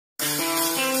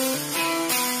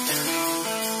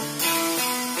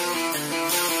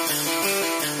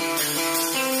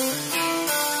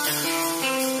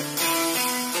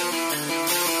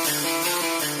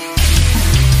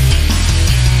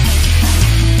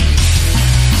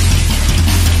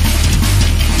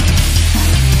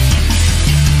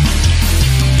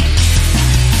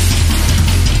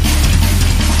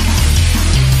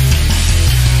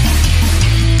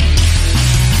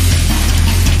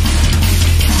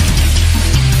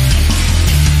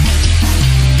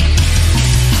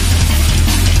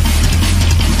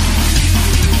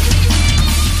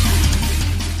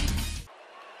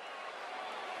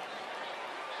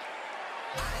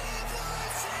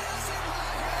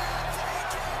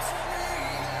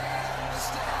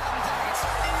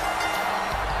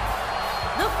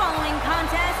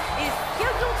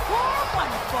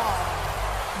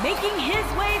Making his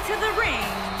way to the ring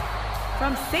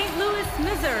from St. Louis,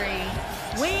 Missouri,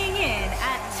 weighing in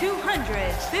at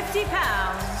 250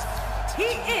 pounds, he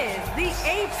is the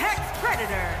Apex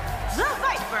Predator, the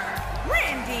Viper,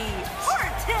 Randy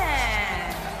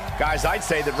Orton. Guys, I'd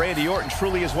say that Randy Orton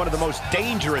truly is one of the most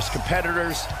dangerous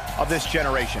competitors of this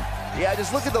generation. Yeah,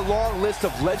 just look at the long list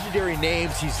of legendary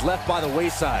names he's left by the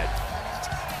wayside.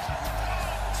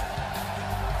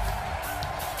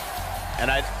 And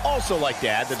I'd also like to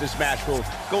add that this match will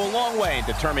go a long way in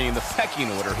determining the pecking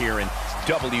order here in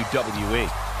WWE.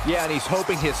 Yeah, and he's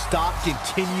hoping his stock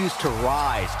continues to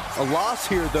rise. A loss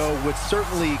here, though, would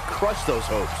certainly crush those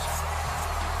hopes.